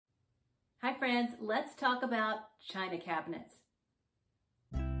Hi friends, let's talk about china cabinets.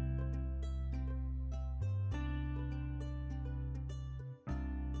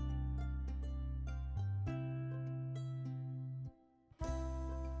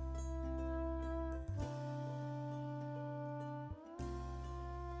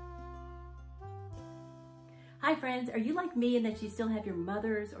 Hi friends, are you like me in that you still have your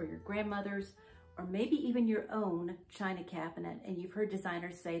mother's or your grandmother's or maybe even your own china cabinet and you've heard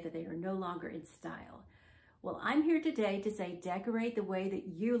designers say that they are no longer in style? Well, I'm here today to say decorate the way that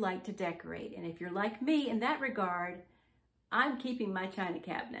you like to decorate. And if you're like me in that regard, I'm keeping my china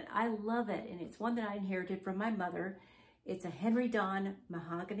cabinet. I love it, and it's one that I inherited from my mother. It's a Henry Don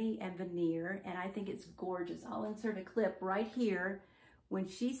mahogany and veneer, and I think it's gorgeous. I'll insert a clip right here when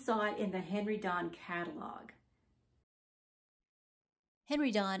she saw it in the Henry Don catalog.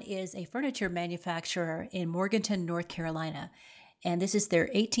 Henry Don is a furniture manufacturer in Morganton, North Carolina, and this is their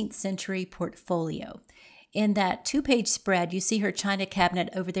 18th century portfolio. In that 2-page spread, you see her china cabinet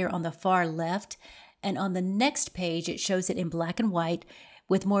over there on the far left, and on the next page, it shows it in black and white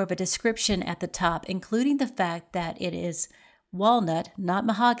with more of a description at the top, including the fact that it is walnut, not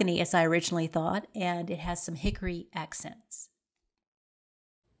mahogany as I originally thought, and it has some hickory accents.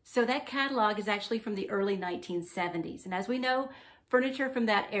 So that catalog is actually from the early 1970s, and as we know, furniture from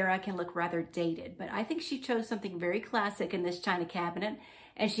that era can look rather dated, but I think she chose something very classic in this china cabinet.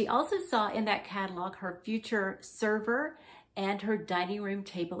 And she also saw in that catalog her future server and her dining room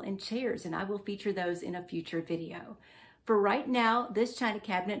table and chairs, and I will feature those in a future video. For right now, this china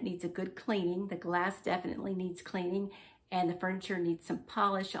cabinet needs a good cleaning. The glass definitely needs cleaning, and the furniture needs some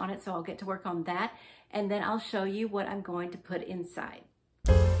polish on it, so I'll get to work on that, and then I'll show you what I'm going to put inside.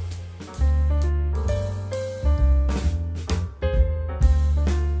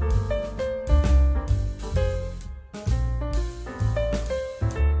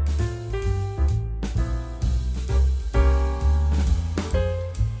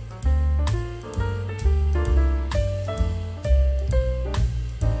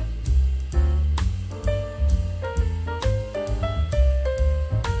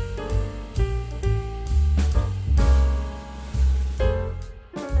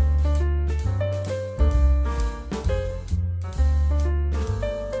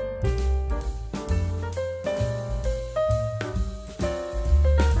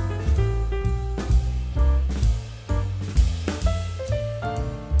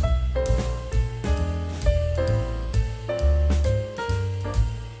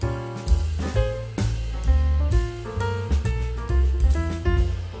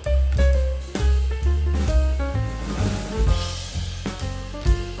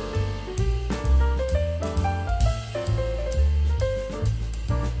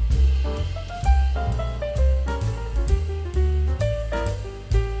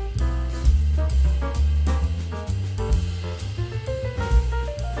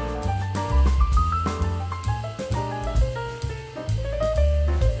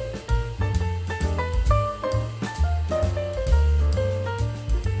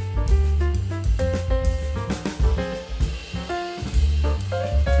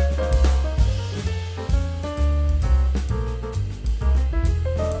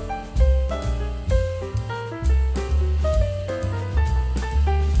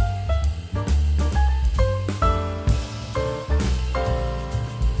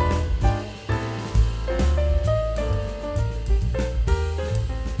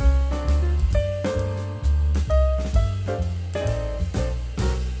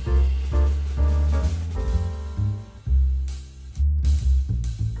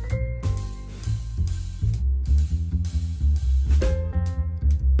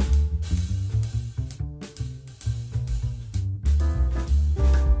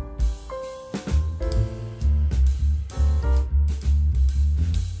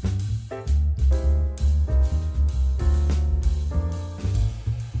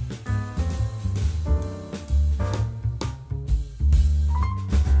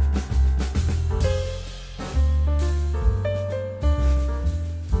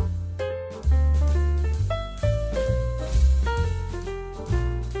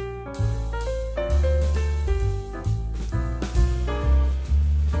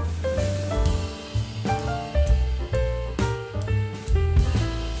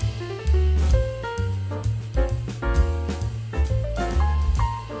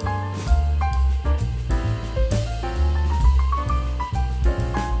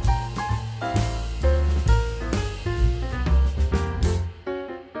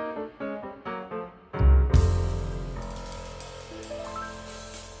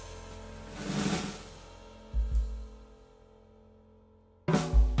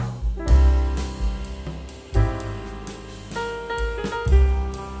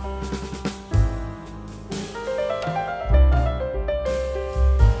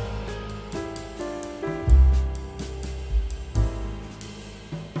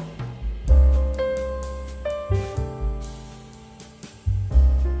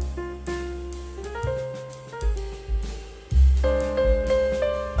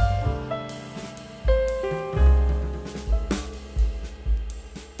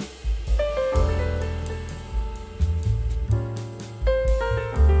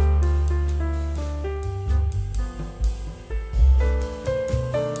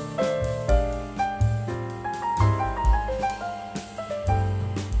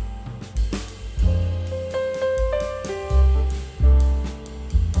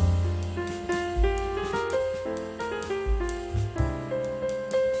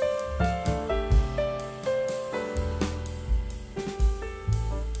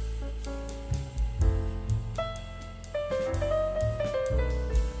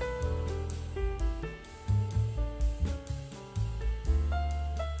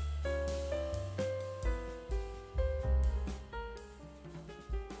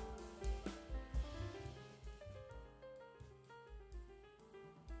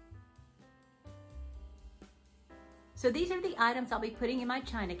 So these are the items I'll be putting in my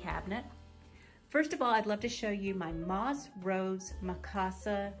china cabinet. First of all, I'd love to show you my Moss Rose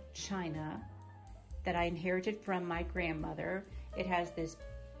Mikasa china that I inherited from my grandmother. It has this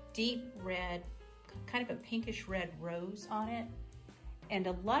deep red, kind of a pinkish red rose on it. And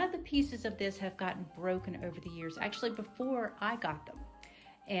a lot of the pieces of this have gotten broken over the years, actually before I got them.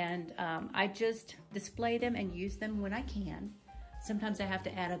 And I just display them and use them when I can. Sometimes I have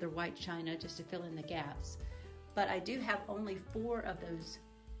to add other white china just to fill in the gaps. But I do have only 4 of those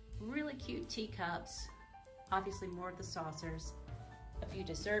really cute teacups, obviously more of the saucers, a few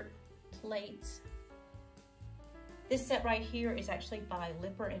dessert plates. This set right here is actually by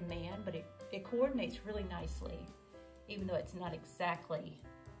Lipper and Mann, but it coordinates really nicely, even though it's not exactly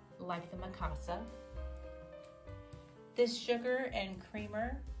like the Mikasa. This sugar and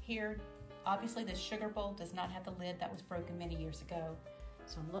creamer here, obviously the sugar bowl does not have the lid, that was broken many years ago.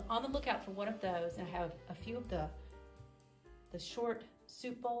 So I'm on the lookout for one of those, and I have a few of the short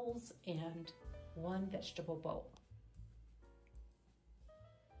soup bowls and one vegetable bowl.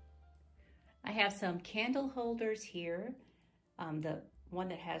 I have some candle holders here. The one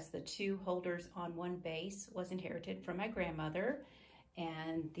that has the 2 holders on one base was inherited from my grandmother,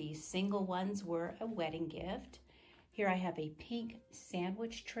 and the single ones were a wedding gift. Here I have a pink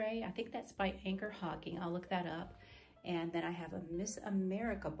sandwich tray. I think that's by Anchor Hocking. I'll look that up. And then I have a Miss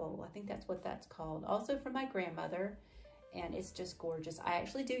America bowl. I think that's what that's called. Also from my grandmother, and it's just gorgeous. I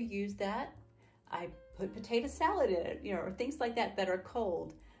actually do use that. I put potato salad in it, you know, or things like that that are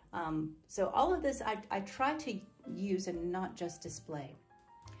cold. So all of this I try to use and not just display.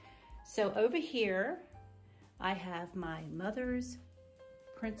 So over here, I have my mother's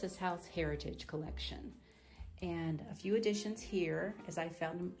Princess House Heritage Collection. And a few additions here, as I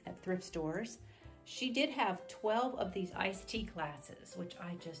found them at thrift stores. She did have 12 of these iced tea glasses, which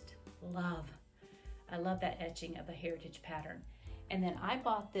I just love. I love that etching of the heritage pattern. And then I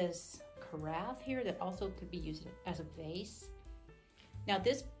bought this carafe here that also could be used as a vase. Now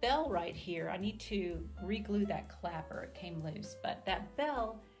this bell right here, I need to re-glue that clapper, it came loose, but that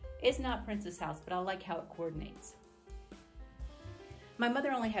bell is not Princess House, but I like how it coordinates. My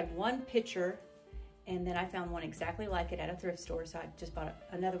mother only had one pitcher, and then I found one exactly like it at a thrift store, so I just bought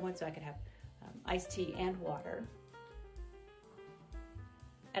another one so I could have iced tea and water.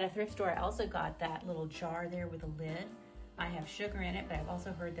 At a thrift store, I also got that little jar there with a lid. I have sugar in it, but I've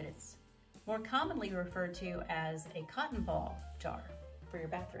also heard that it's more commonly referred to as a cotton ball jar for your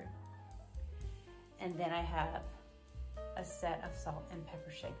bathroom. And then I have a set of salt and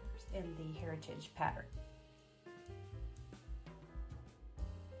pepper shakers in the heritage pattern.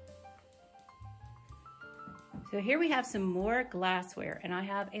 So here we have some more glassware, and I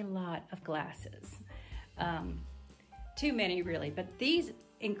have a lot of glasses. Too many really, but these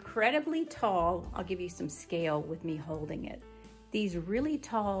incredibly tall, I'll give you some scale with me holding it. These really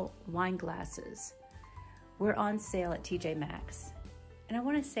tall wine glasses were on sale at TJ Maxx. And I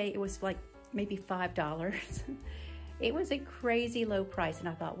wanna say it was like maybe $5. It was a crazy low price, and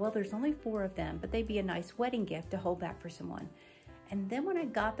I thought, well, there's only 4 of them, but they'd be a nice wedding gift to hold back for someone. And then when I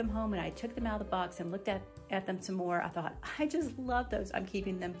got them home and I took them out of the box and looked at them some more, I thought, I just love those. I'm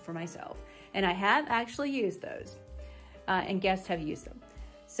keeping them for myself. And I have actually used those, and guests have used them.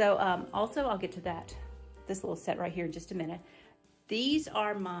 So also I'll get to this little set right here in just a minute. These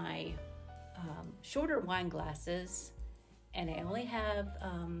are my shorter wine glasses, and I only have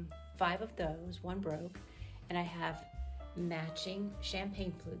 5 of those, 1 broke, and I have matching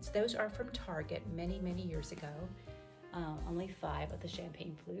champagne flutes. Those are from Target many, many years ago. Only 5 of the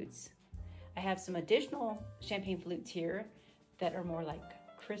champagne flutes. I have some additional champagne flutes here that are more like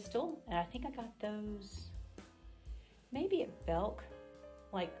crystal, and I think I got those maybe at Belk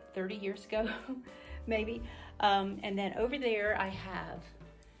like 30 years ago, maybe. And then over there I have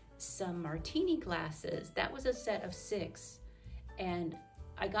some martini glasses. That was a set of 6, and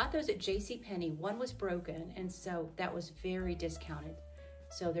I got those at JCPenney. 1 was broken, and so that was very discounted.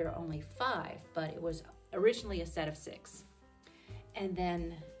 So there are only 5, but it was originally a set of 6. And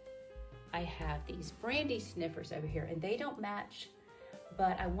then I have these brandy sniffers over here, and they don't match,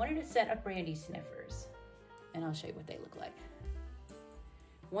 but I wanted a set of brandy sniffers, and I'll show you what they look like.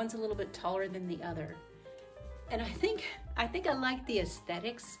 One's a little bit taller than the other, and I think I like the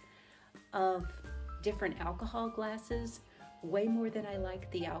aesthetics of different alcohol glasses way more than I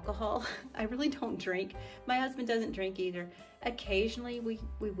like the alcohol. I really don't drink. My husband doesn't drink either. Occasionally we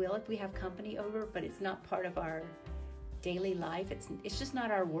will if we have company over, but it's not part of our daily life. It's just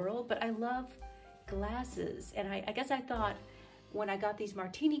not our world, but I love glasses. And I guess I thought when I got these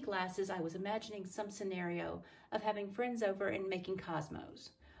martini glasses, I was imagining some scenario of having friends over and making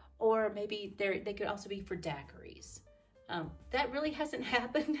Cosmos. Or maybe they could also be for daiquiris. That really hasn't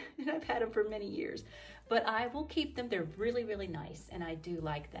happened, and I've had them for many years, but I will keep them. They're really, really nice, and I do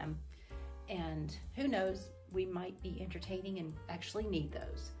like them. And who knows, we might be entertaining and actually need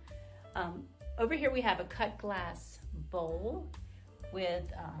those. Over here we have a cut glass bowl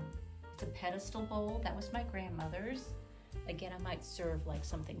with, it's a pedestal bowl. That was my grandmother's. Again, I might serve like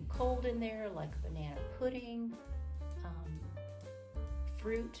something cold in there, like banana pudding,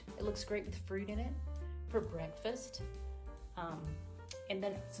 fruit. It looks great with fruit in it for breakfast. And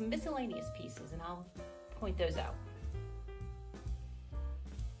then some miscellaneous pieces, and I'll point those out.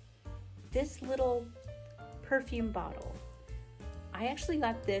 This little perfume bottle, I actually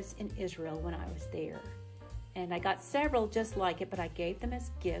got this in Israel when I was there. And I got several just like it, but I gave them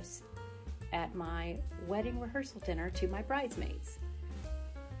as gifts at my wedding rehearsal dinner to my bridesmaids.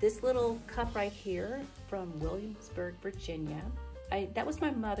 This little cup right here from Williamsburg, Virginia, that was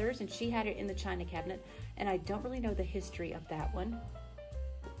my mother's, and she had it in the china cabinet, and I don't really know the history of that one.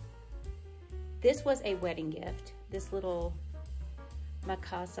 This was a wedding gift. This little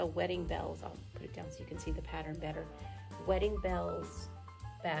Makeovers wedding bells, I'll put it down so you can see the pattern better. Wedding bells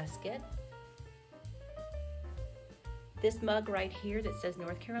basket. This mug right here that says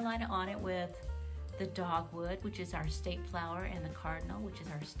North Carolina on it with the dogwood, which is our state flower, and the cardinal, which is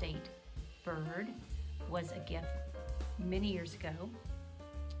our state bird, was a gift many years ago.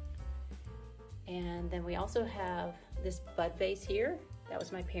 And then we also have this bud vase here. That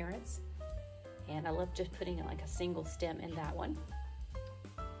was my parents'. And I love just putting like a single stem in that one.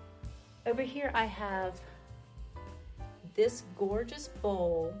 Over here I have this gorgeous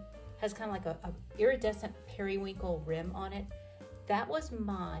bowl. Has kind of like a iridescent periwinkle rim on it. That was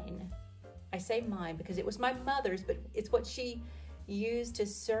mine. I say mine because it was my mother's, but it's what she used to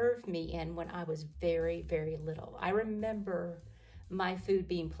serve me in when I was very, very little. I remember my food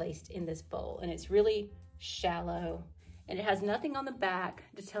being placed in this bowl, and it's really shallow, and it has nothing on the back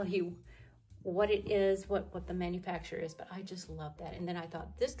to tell you what it is, what the manufacturer is, but I just love that. And then I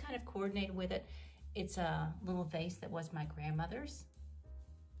thought this kind of coordinated with it. It's a little vase that was my grandmother's.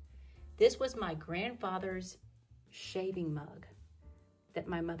 This was my grandfather's shaving mug that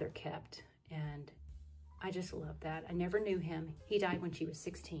my mother kept, and I just love that. I never knew him. He died when she was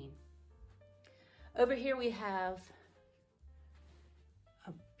 16. Over here we have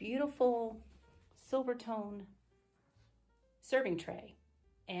a beautiful silver tone serving tray.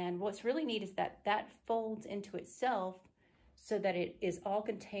 And what's really neat is that that folds into itself so that it is all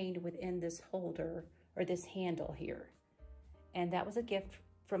contained within this holder or this handle here. And that was a gift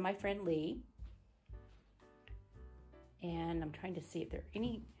from my friend Lee. And I'm trying to see if there are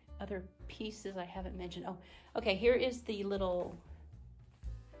any other pieces I haven't mentioned. Oh, okay, here is the little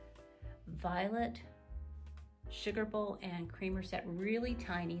violet sugar bowl and creamer set, really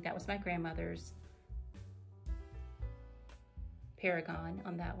tiny. That was my grandmother's. Paragon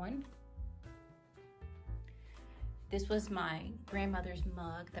on that one. This was my grandmother's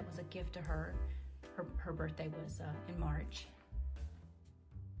mug that was a gift to her. Her birthday was in March.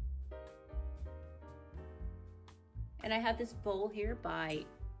 And I have this bowl here by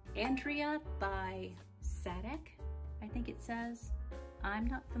Andrea by Sadek, I think it says. I'm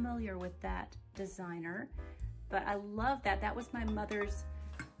not familiar with that designer, but I love that. That was my mother's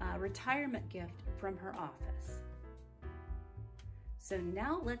retirement gift from her office. So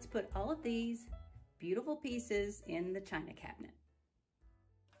now let's put all of these beautiful pieces in the china cabinet.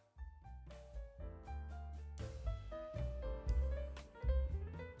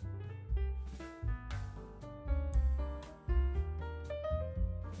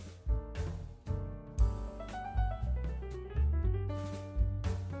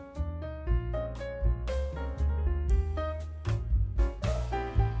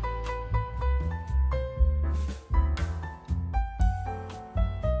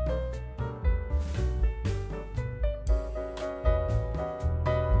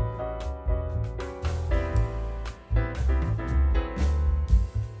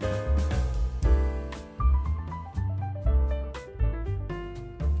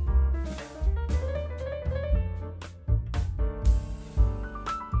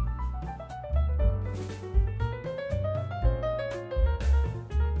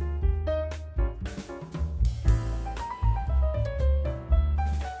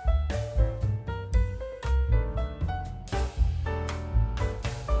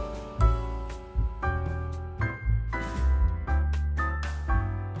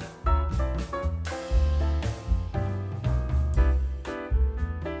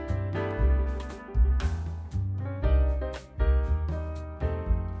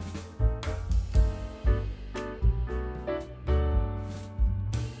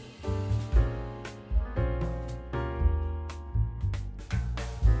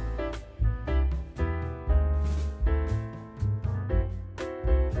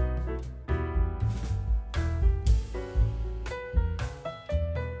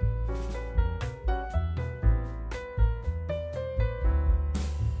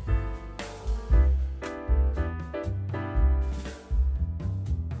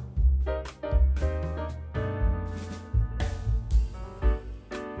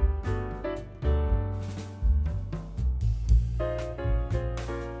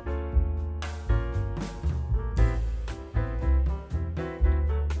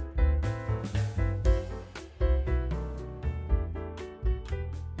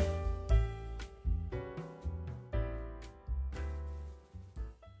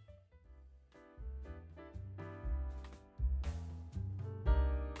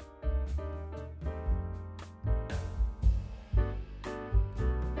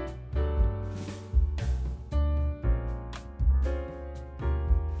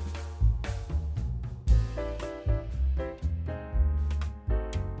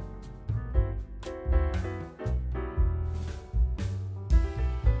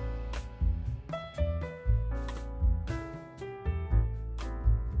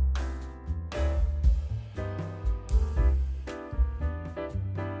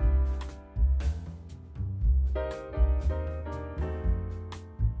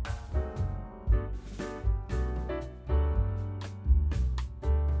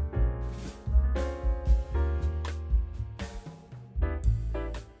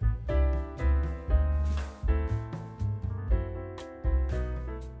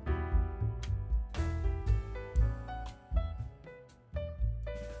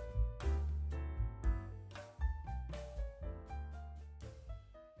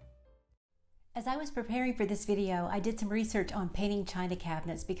 As I was preparing for this video, I did some research on painting china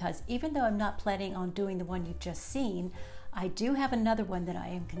cabinets because even though I'm not planning on doing the one you've just seen, I do have another one that I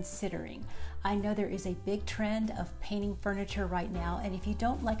am considering. I know there is a big trend of painting furniture right now, and if you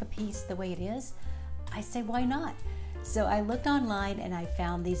don't like a piece the way it is, I say why not? So I looked online and I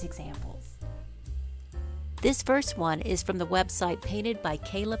found these examples. This first one is from the website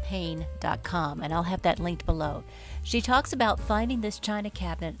paintedbykaylaPayne.com, and I'll have that linked below. She talks about finding this china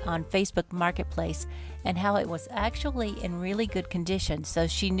cabinet on Facebook Marketplace and how it was actually in really good condition, so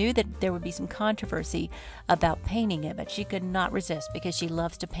she knew that there would be some controversy about painting it, but she could not resist because she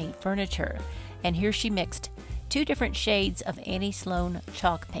loves to paint furniture. And here she mixed 2 different shades of Annie Sloan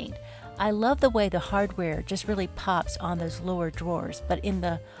chalk paint. I love the way the hardware just really pops on those lower drawers, but in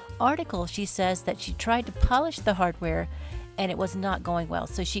the article she says that she tried to polish the hardware and it was not going well,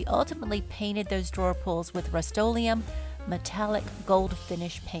 so she ultimately painted those drawer pulls with Rust-Oleum metallic gold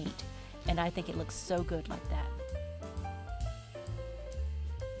finish paint, and I think it looks so good like that.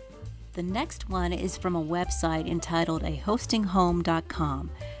 The next one is from a website entitled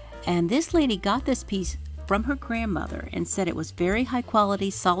ahostinghome.com, and this lady got this piece from her grandmother and said it was very high quality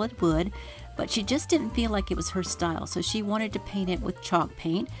solid wood, but she just didn't feel like it was her style, so she wanted to paint it with chalk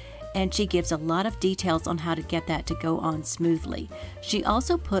paint, and she gives a lot of details on how to get that to go on smoothly. She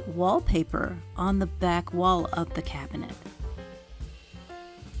also put wallpaper on the back wall of the cabinet.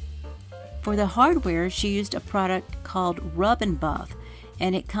 For the hardware, she used a product called Rub and Buff,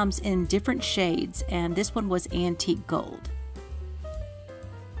 and it comes in different shades, and this one was antique gold.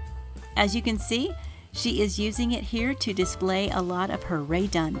 As you can see, she is using it here to display a lot of her Ray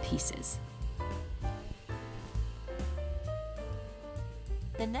Dunn pieces.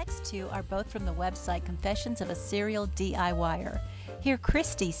 The next 2 are both from the website Confessions of a Serial DIYer. Here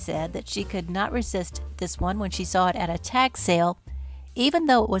Christy said that she could not resist this one when she saw it at a tag sale, even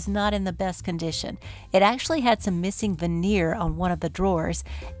though it was not in the best condition. It actually had some missing veneer on one of the drawers,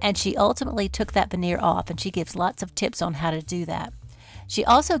 and she ultimately took that veneer off, and she gives lots of tips on how to do that. She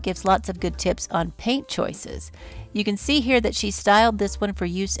also gives lots of good tips on paint choices. You can see here that she styled this one for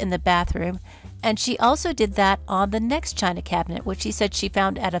use in the bathroom, and she also did that on the next china cabinet, which she said she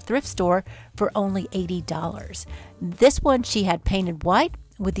found at a thrift store for only $80. This one she had painted white,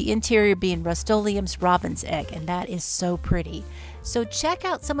 with the interior being Rust-Oleum's robin's egg, and that is so pretty. So check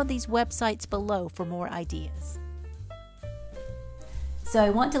out some of these websites below for more ideas. So I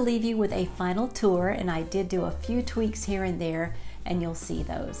want to leave you with a final tour, and I did do a few tweaks here and there, and you'll see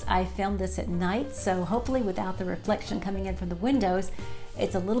those. I filmed this at night, so hopefully without the reflection coming in from the windows,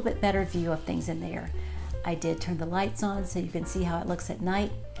 it's a little bit better view of things in there. I did turn the lights on so you can see how it looks at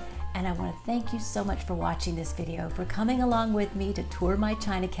night. And I want to thank you so much for watching this video, for coming along with me to tour my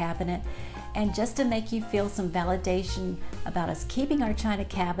china cabinet, and just to make you feel some validation about us keeping our china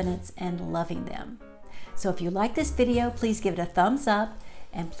cabinets and loving them. So if you like this video, please give it a thumbs up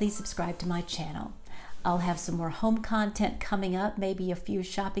and please subscribe to my channel. I'll have some more home content coming up, maybe a few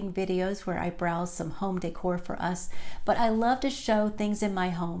shopping videos where I browse some home decor for us, but I love to show things in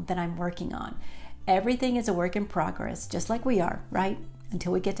my home that I'm working on. Everything is a work in progress, just like we are, right?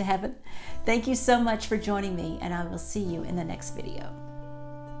 Until we get to heaven. Thank you so much for joining me, and I will see you in the next video.